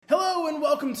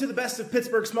Welcome to the Best of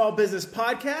Pittsburgh Small Business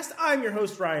Podcast. I'm your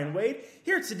host, Ryan Wade,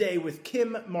 here today with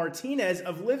Kim Martinez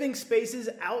of Living Spaces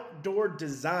Outdoor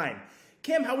Design.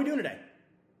 Kim, how are we doing today?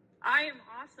 I am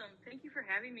awesome. Thank you for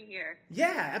having me here.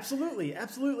 Yeah, absolutely.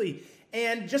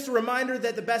 And just a reminder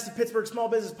that the Best of Pittsburgh Small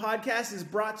Business Podcast is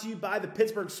brought to you by the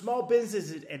Pittsburgh Small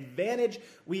Business Advantage.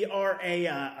 We are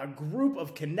a group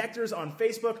of connectors on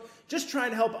Facebook, just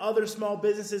trying to help other small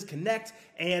businesses connect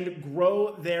and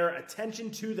grow their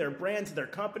attention to their brand, to their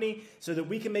company, so that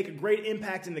we can make a great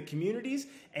impact in the communities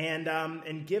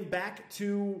and give back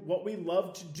to what we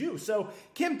love to do. So,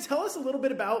 Kim, tell us a little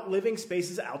bit about Living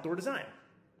Spaces Outdoor Design.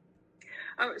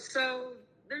 Oh, so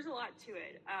there's a lot to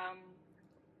it.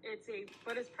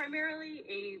 It's primarily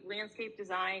a landscape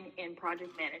design and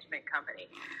project management company.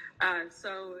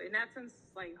 So in that sense,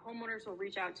 like homeowners will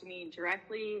reach out to me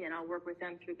directly and I'll work with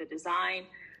them through the design.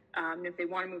 If they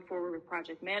want to move forward with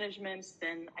project management,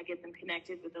 then I get them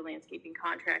connected with the landscaping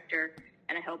contractor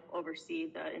and I help oversee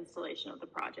the installation of the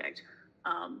project.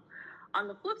 On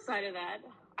the flip side of that,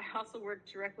 I also work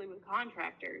directly with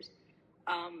contractors.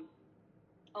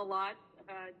 A lot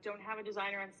don't have a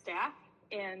designer on staff,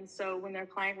 and so when their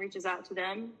client reaches out to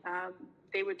them,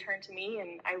 they would turn to me,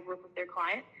 and I work with their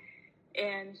client.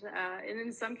 And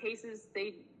in some cases,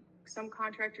 some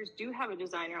contractors do have a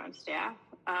designer on staff,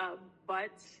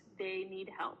 but they need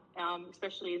help,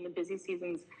 especially in the busy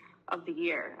seasons of the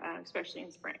year, especially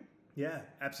in spring. Yeah,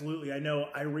 absolutely. I know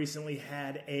I recently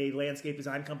had a landscape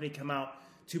design company come out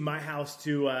to my house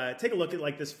to take a look at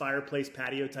like this fireplace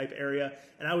patio type area.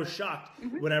 And I was shocked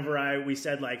whenever we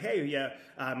said like, hey,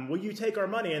 will you take our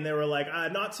money? And they were like,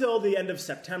 not till the end of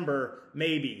September,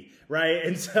 maybe. Right.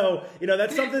 And so,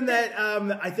 that's something that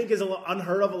I think is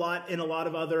unheard of a lot in a lot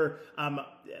of other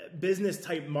business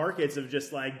type markets of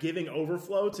just like giving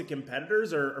overflow to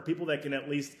competitors or people that can at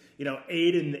least,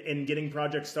 aid in getting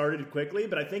projects started quickly.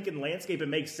 But I think in landscape, it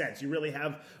makes sense. You really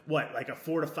have like a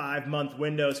 4 to 5 month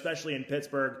window, especially in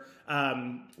Pittsburgh,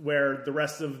 where the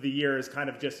rest of the year is kind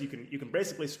of just, you can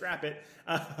basically scrap it.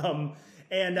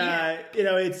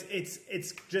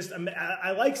 It's just,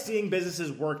 I like seeing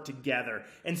businesses work together.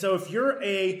 And so if you're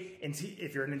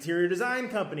an interior design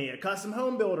company, a custom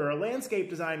home builder, a landscape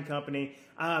design company,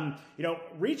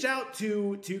 reach out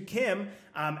to Kim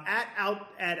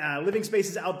at Living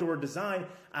Spaces Outdoor Design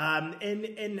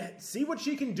and see what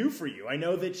she can do for you. I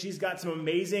know that she's got some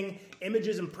amazing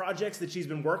images and projects that she's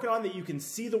been working on, that you can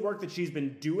see the work that she's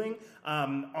been doing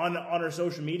on her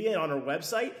social media and on her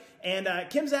website. And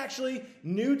Kim's actually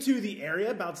new to the area.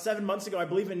 About 7 months ago, I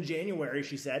believe in January,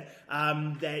 she said,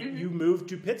 that you moved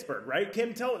to Pittsburgh, right?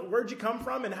 Kim, where'd you come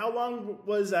from and how long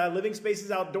was Living Spaces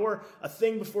Outdoor a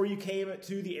thing before you came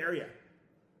to the area?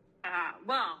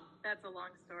 Well, that's a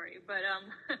long story. But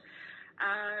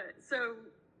so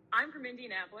I'm from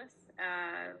Indianapolis.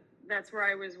 That's where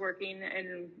I was working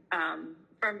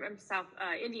from South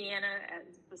Indiana,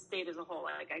 the state as a whole.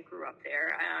 Like I grew up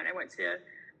there. I went to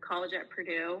college at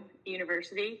Purdue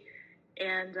University,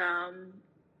 and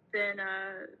then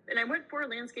I went for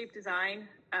landscape design.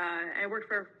 I worked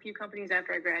for a few companies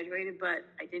after I graduated, but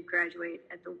I did graduate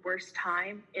at the worst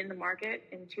time in the market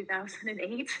in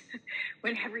 2008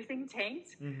 when everything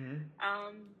tanked.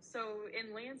 So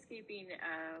in landscaping,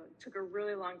 took a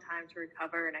really long time to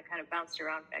recover, and I kind of bounced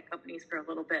around at companies for a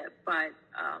little bit, but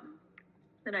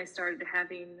then I started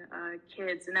having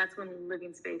kids, and that's when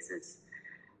Living Spaces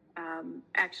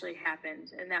actually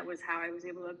happened, and that was how I was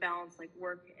able to balance like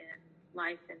work and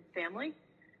life and family.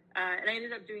 And I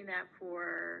ended up doing that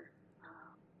for,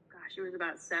 it was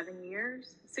about 7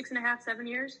 years, 6.5, 7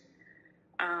 years,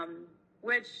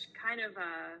 which kind of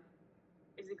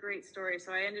is a great story.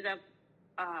 So I ended up,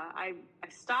 I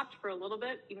stopped for a little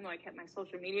bit, even though I kept my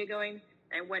social media going.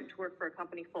 I went to work for a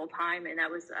company full time, and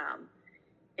that was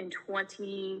in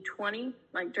 2020,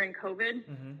 like during COVID,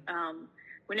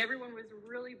 when everyone was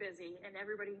really busy and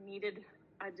everybody needed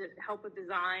help with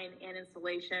design and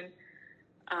installation.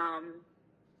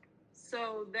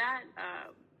 So that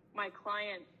my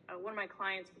client, one of my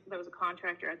clients that was a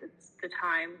contractor at the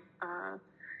time,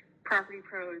 Property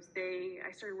Pros,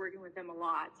 I started working with them a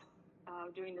lot,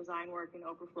 doing design work and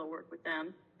overflow work with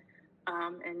them.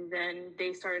 And then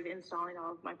they started installing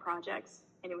all of my projects,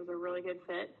 and it was a really good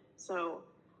fit. So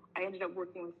I ended up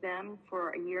working with them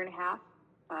for a year and a half.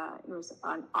 It was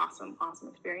an awesome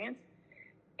experience.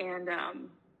 And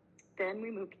then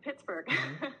we moved to Pittsburgh.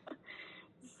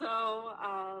 So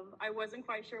I wasn't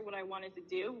quite sure what I wanted to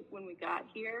do when we got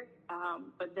here.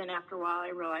 But then after a while, I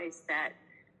realized that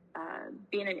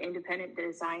being an independent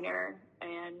designer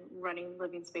and running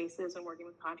living spaces and working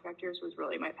with contractors was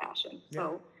really my passion. Yeah.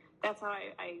 So that's how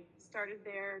I started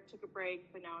there, took a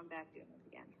break, but now I'm back doing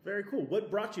it again. Very cool. What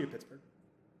brought you to Pittsburgh?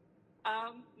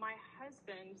 My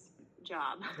husband's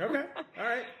job. Okay. All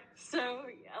right. So,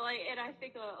 and I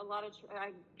think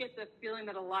I get the feeling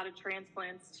that a lot of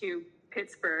transplants to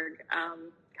Pittsburgh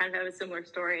kind of have a similar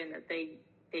story, in that they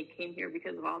came here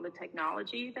because of all the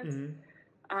technology that's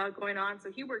going on. So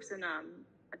he works in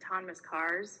autonomous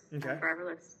cars,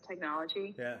 driverless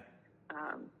technology. Yeah.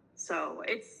 So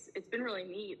it's been really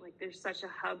neat. Like, there's such a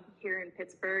hub here in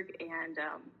Pittsburgh, and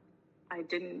I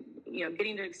didn't,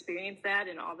 getting to experience that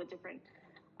and all the different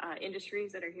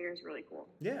industries that are here is really cool.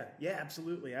 Yeah,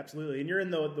 absolutely. And you're in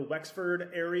the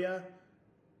Wexford area?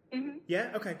 Mm-hmm.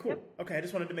 Yeah? Okay, cool. Yep. Okay, I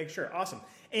just wanted to make sure. Awesome.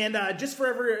 And just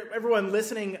for everyone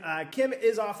listening, Kim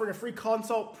is offering a free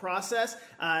consult process.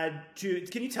 Can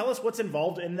you tell us what's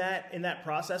involved in that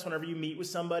process whenever you meet with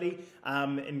somebody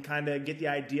and kind of get the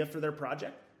idea for their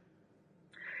project?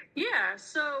 Yeah,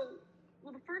 so,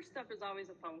 the first step is always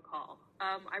a phone call.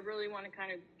 I really want to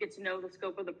kind of get to know the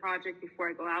scope of the project before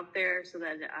I go out there, so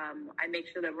that I make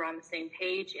sure that we're on the same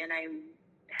page and I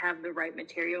have the right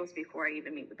materials before I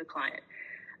even meet with the client.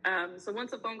 So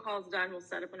once the phone call is done, we'll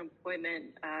set up an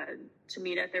appointment to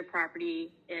meet at their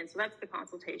property, and so that's the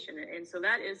consultation, and so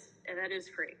that is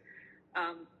free.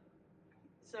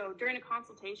 So during a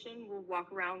consultation, we'll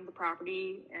walk around the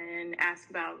property and ask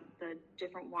about the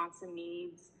different wants and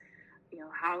needs,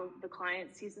 how the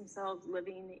client sees themselves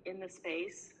living in the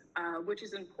space, which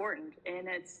is important. And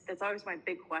that's always my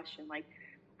big question. Like,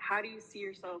 how do you see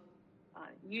yourself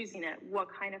using it? What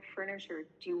kind of furniture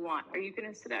do you want? Are you going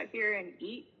to sit out here and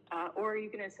eat, or are you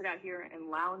going to sit out here and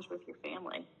lounge with your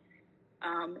family?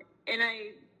 And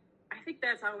I think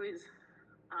that's always,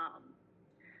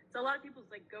 so a lot of people's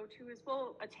go-to is,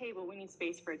 well, a table, we need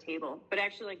space for a table. But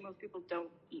actually, most people don't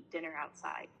eat dinner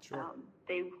outside. Sure.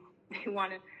 They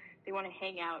want to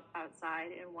hang out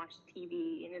outside and watch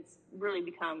TV, and it's really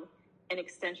become an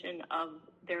extension of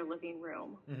their living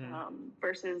room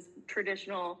versus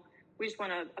traditional. We just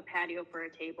want a patio for a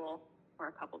table or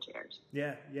a couple chairs.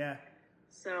 Yeah.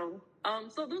 So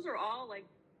those are all I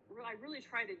really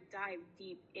try to dive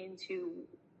deep into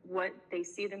what they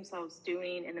see themselves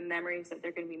doing and the memories that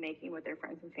they're going to be making with their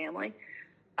friends and family.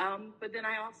 But then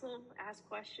I also ask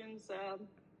questions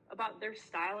about their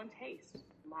style and taste: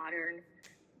 modern,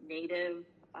 native,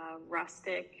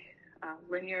 rustic,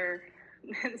 linear.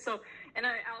 And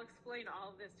I'll explain all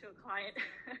of this to a client.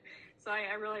 So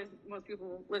I realize most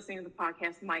people listening to the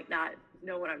podcast might not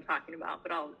know what I'm talking about,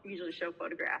 but I'll usually show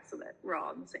photographs so that we're all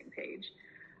on the same page.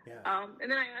 Yeah.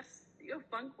 And then I ask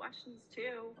fun questions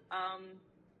too,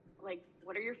 like,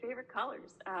 what are your favorite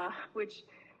colors? Which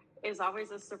is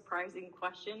always a surprising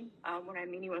question when I'm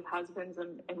meeting with husbands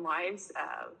and wives,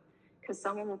 because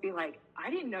someone will be like, I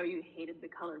didn't know you hated the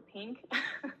color pink.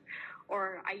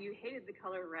 Or you hated the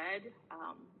color red.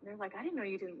 They're like, I didn't know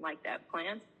you didn't like that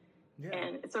plant. Yeah.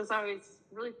 And so it's always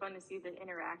really fun to see the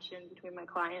interaction between my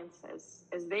clients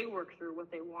as they work through what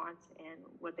they want and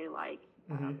what they like.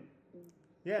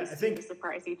 Yeah, I think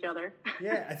surprise each other.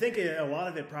 Yeah, I think a lot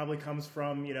of it probably comes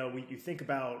from, you think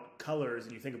about colors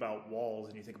and you think about walls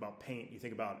and you think about paint, you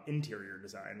think about interior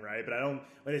design, right? But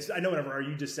I know whenever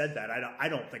you just said that, I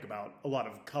don't think about a lot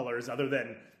of colors other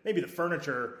than maybe the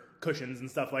furniture cushions and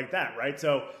stuff like that, right?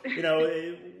 So,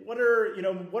 what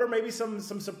are maybe some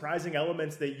surprising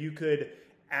elements that you could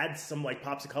add some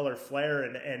pops of color flair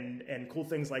and cool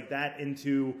things like that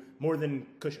into more than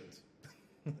cushions?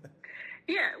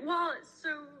 Yeah, well,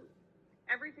 so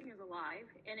everything is alive,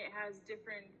 and it has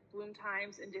different bloom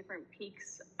times and different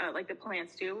peaks, like the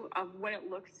plants do, of when it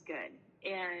looks good.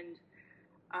 And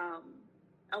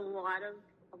a lot of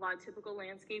typical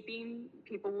landscaping,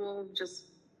 people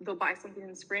they'll buy something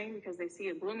in spring because they see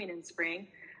it blooming in spring,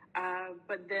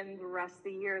 but then the rest of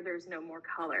the year there's no more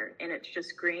color, and it's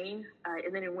just green.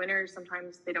 And then in winter,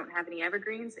 sometimes they don't have any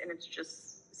evergreens, and it's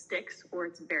just sticks or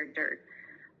it's bare dirt.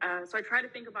 So I try to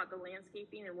think about the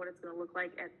landscaping and what it's going to look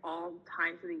like at all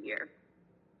times of the year.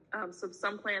 So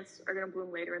some plants are going to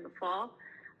bloom later in the fall.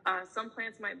 Some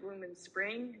plants might bloom in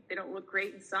spring. They don't look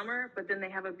great in summer, but then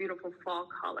they have a beautiful fall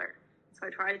color. So I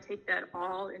try to take that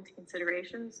all into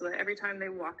consideration so that every time they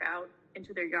walk out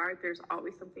into their yard, there's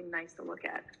always something nice to look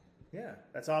at. Yeah,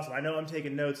 that's awesome. I know I'm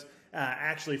taking notes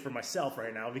actually for myself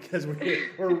right now because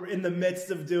we're in the midst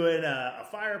of doing a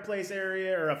fireplace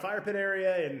area or a fire pit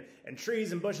area and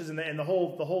trees and bushes and the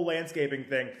whole landscaping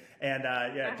thing. And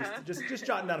just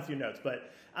jotting down a few notes.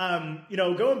 But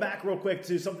going back real quick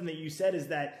to something that you said is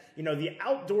that the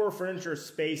outdoor furniture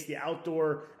space, the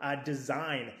outdoor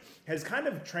design has kind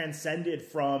of transcended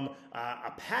from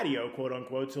a patio, quote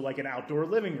unquote, to an outdoor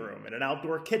living room and an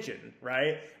outdoor kitchen,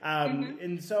 right?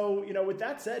 And so So, with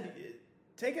that said,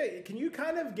 can you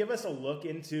kind of give us a look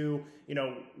into,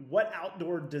 what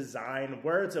outdoor design,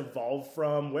 where it's evolved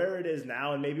from, where it is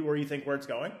now, and maybe where you think where it's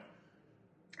going?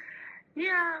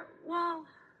 Yeah, well,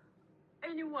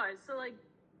 and it was. So,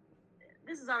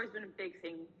 this has always been a big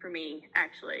thing for me,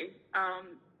 actually.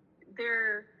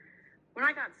 When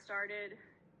I got started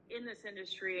in this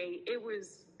industry, it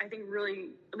was, I think,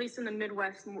 really, at least in the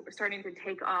Midwest, starting to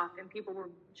take off, and people were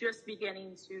just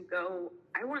beginning to go,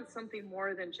 I want something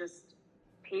more than just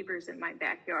pavers in my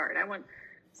backyard. I want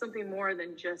something more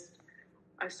than just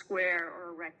a square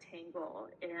or a rectangle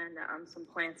and some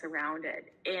plants around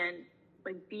it. And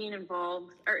being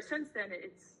involved, or since then,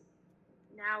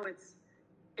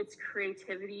 it's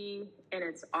creativity and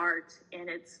it's art, and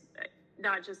it's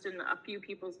not just in a few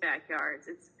people's backyards.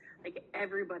 It's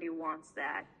everybody wants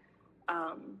that,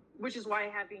 which is why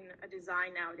having a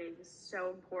design nowadays is so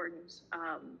important.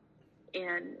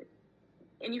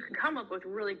 And you can come up with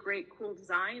really great, cool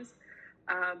designs,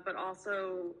 but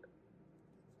also,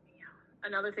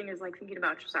 another thing is thinking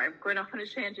about. Sorry, I'm going off on a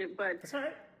tangent, but that's all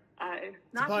right.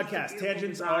 Not it's a podcast.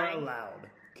 Tangents design. Are allowed.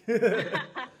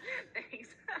 Thanks.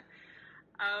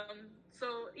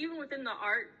 So even within the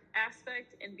art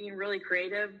aspect and being really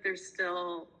creative, there's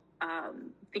still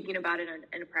thinking about it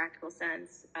in a practical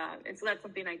sense. And so that's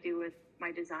something I do with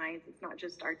my designs. It's not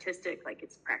just artistic,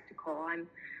 it's practical.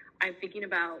 I'm thinking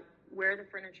about where the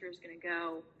furniture is going to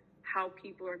go, how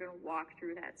people are going to walk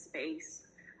through that space.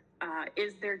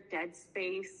 Is there dead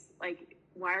space?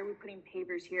 Why are we putting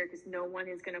pavers here? Because no one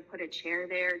is going to put a chair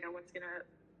there. No one's going to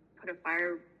put a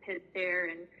fire pit there.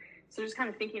 And so just kind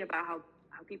of thinking about how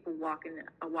people walk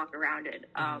around it.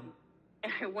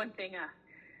 And one thing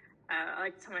I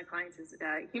like to tell my clients is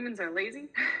humans are lazy.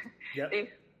 Yep.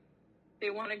 They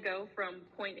want to go from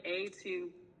point A to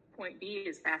point B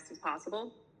as fast as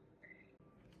possible.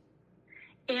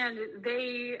 And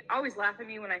they always laugh at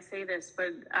me when I say this,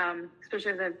 but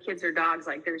especially if they have kids or dogs,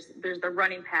 there's the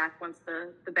running path once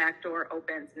the back door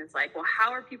opens, and it's well,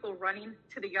 how are people running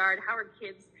to the yard? How are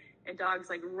kids and dogs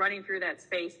running through that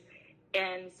space?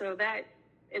 And so that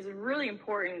is really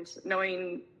important,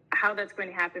 knowing how that's going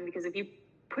to happen, because if you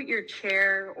put your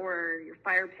chair or your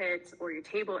fire pit or your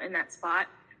table in that spot,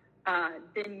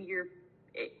 then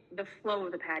the flow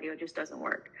of the patio just doesn't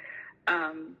work.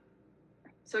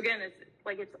 So again,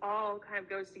 it's all kind of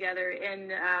goes together,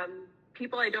 and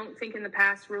people I don't think in the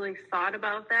past really thought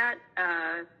about that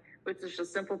with just a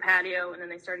simple patio, and then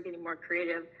they started getting more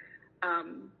creative.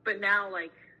 But now,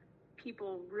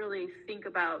 people really think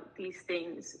about these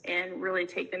things and really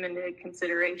take them into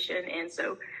consideration, and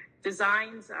so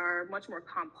designs are much more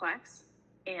complex,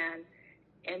 and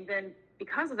then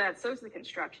because of that, so is the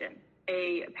construction.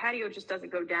 A patio just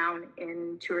doesn't go down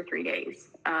in 2 or 3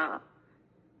 days.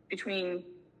 Between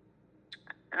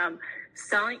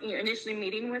initially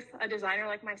meeting with a designer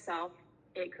like myself,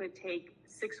 it could take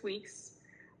 6 weeks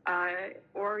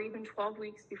or even 12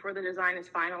 weeks before the design is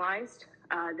finalized.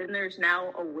 Then there's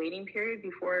now a waiting period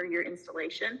before your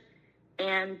installation.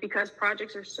 And because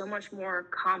projects are so much more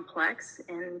complex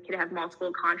and could have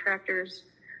multiple contractors,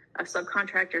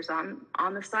 subcontractors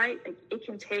on the site, it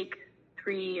can take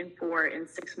 3 and 4 and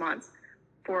 6 months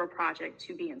for a project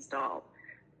to be installed.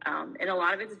 And a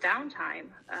lot of it's downtime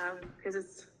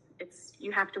because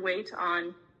you have to wait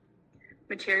on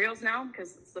materials now,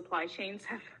 because supply chain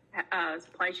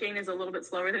is a little bit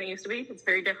slower than it used to be. It's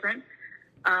very different.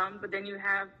 But then you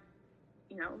have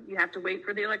to wait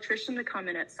for the electrician to come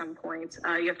in at some point.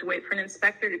 You have to wait for an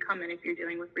inspector to come in if you're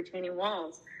dealing with retaining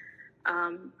walls.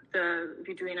 If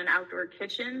you're doing an outdoor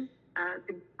kitchen,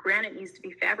 the granite needs to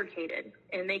be fabricated,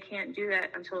 and they can't do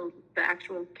that until the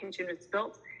actual kitchen is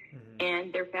built. Mm-hmm.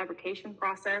 And their fabrication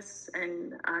process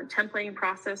and templating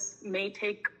process may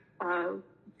take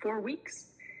 4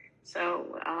 weeks.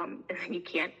 So and then you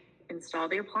can't install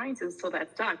the appliances till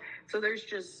that's done. So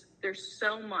there's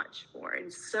so much more,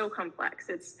 and so complex.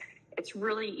 It's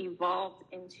really evolved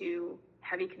into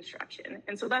heavy construction,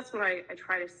 and so that's what I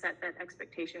try to set that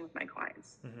expectation with my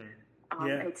clients. Mm-hmm.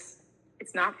 Yeah.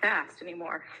 It's not fast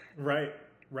anymore. Right.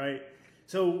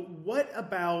 So what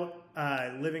about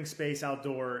living space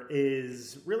outdoor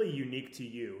is really unique to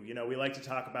you? We like to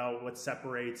talk about what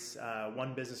separates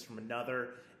one business from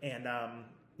another. And,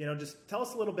 just tell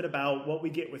us a little bit about what we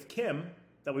get with Kim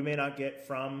that we may not get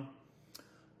from,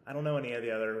 I don't know any of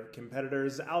the other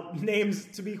competitors' names,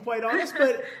 to be quite honest,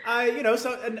 but,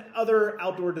 and other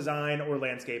outdoor design or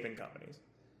landscaping companies.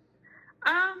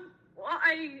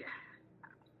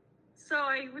 So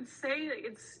I would say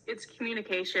it's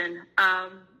communication,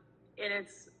 and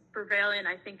it's prevalent,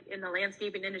 I think, in the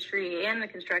landscaping industry and the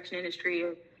construction industry,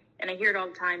 and I hear it all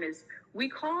the time, is we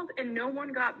called and no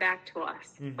one got back to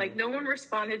us. Mm-hmm. Like no one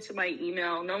responded to my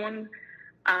email. No one,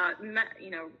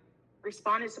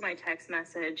 responded to my text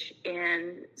message.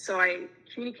 And so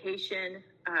communication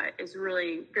is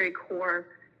really very core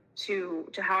to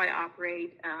how I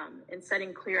operate, and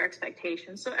setting clear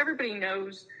expectations. So everybody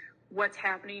knows what's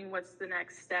happening, what's the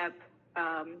next step.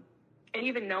 And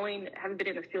even knowing, having been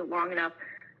in the field long enough,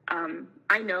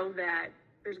 I know that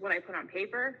there's what I put on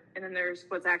paper, and then there's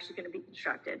what's actually going to be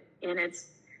constructed. And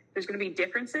there's going to be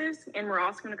differences, and we're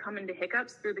also going to come into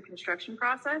hiccups through the construction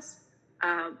process,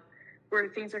 where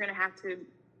things are going to have to,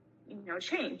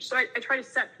 change. So I try to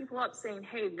set people up saying,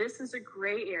 hey, this is a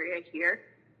gray area here.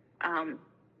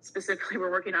 Specifically,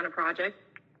 we're working on a project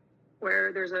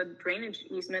where there's a drainage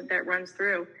easement that runs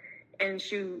through, and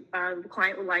the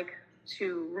client would like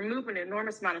to remove an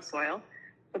enormous amount of soil,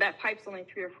 but that pipe's only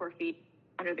 3 or 4 feet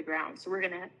under the ground, so we're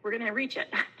gonna reach it.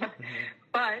 Mm-hmm.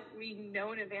 But we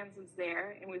know in advance it's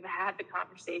there, and we've had the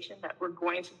conversation that we're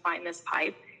going to find this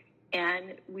pipe,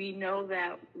 and we know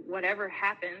that whatever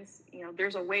happens,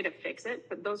 there's a way to fix it,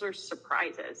 but those are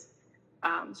surprises.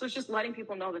 So it's just letting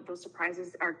people know that those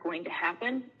surprises are going to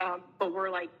happen, but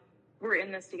we're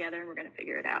in this together and we're going to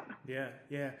figure it out. Yeah.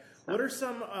 So. What are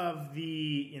some of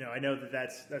the, I know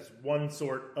that's one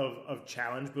sort of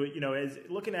challenge, but, is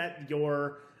looking at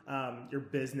your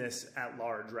business at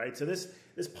large, right? So this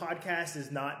podcast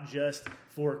is not just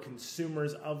for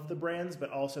consumers of the brands,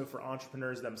 but also for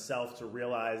entrepreneurs themselves to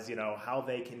realize, how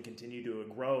they can continue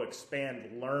to grow,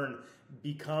 expand, learn,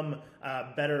 become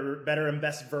better and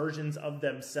best versions of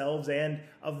themselves and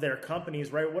of their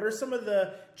companies, right? What are some of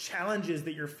the challenges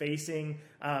that you're facing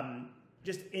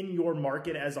just in your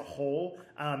market as a whole,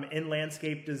 in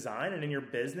landscape design and in your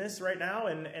business right now?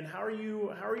 And how are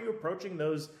you approaching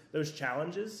those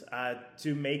challenges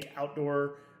to make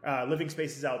outdoor living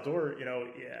spaces outdoor,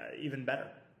 even better?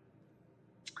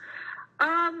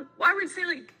 Well, I would say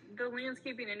the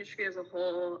landscaping industry as a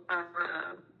whole, I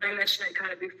mentioned it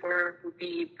kind of before, would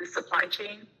be the supply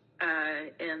chain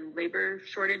and labor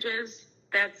shortages.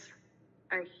 That's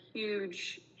a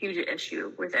huge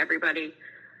issue with everybody.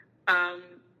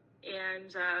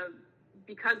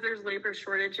 Because there's labor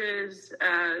shortages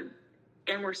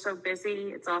and we're so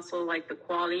busy, it's also like the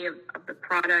quality of the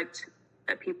product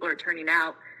that people are turning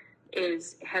out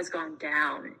has gone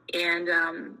down. And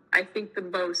I think the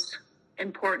most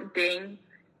important thing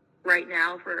right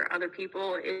now for other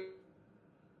people is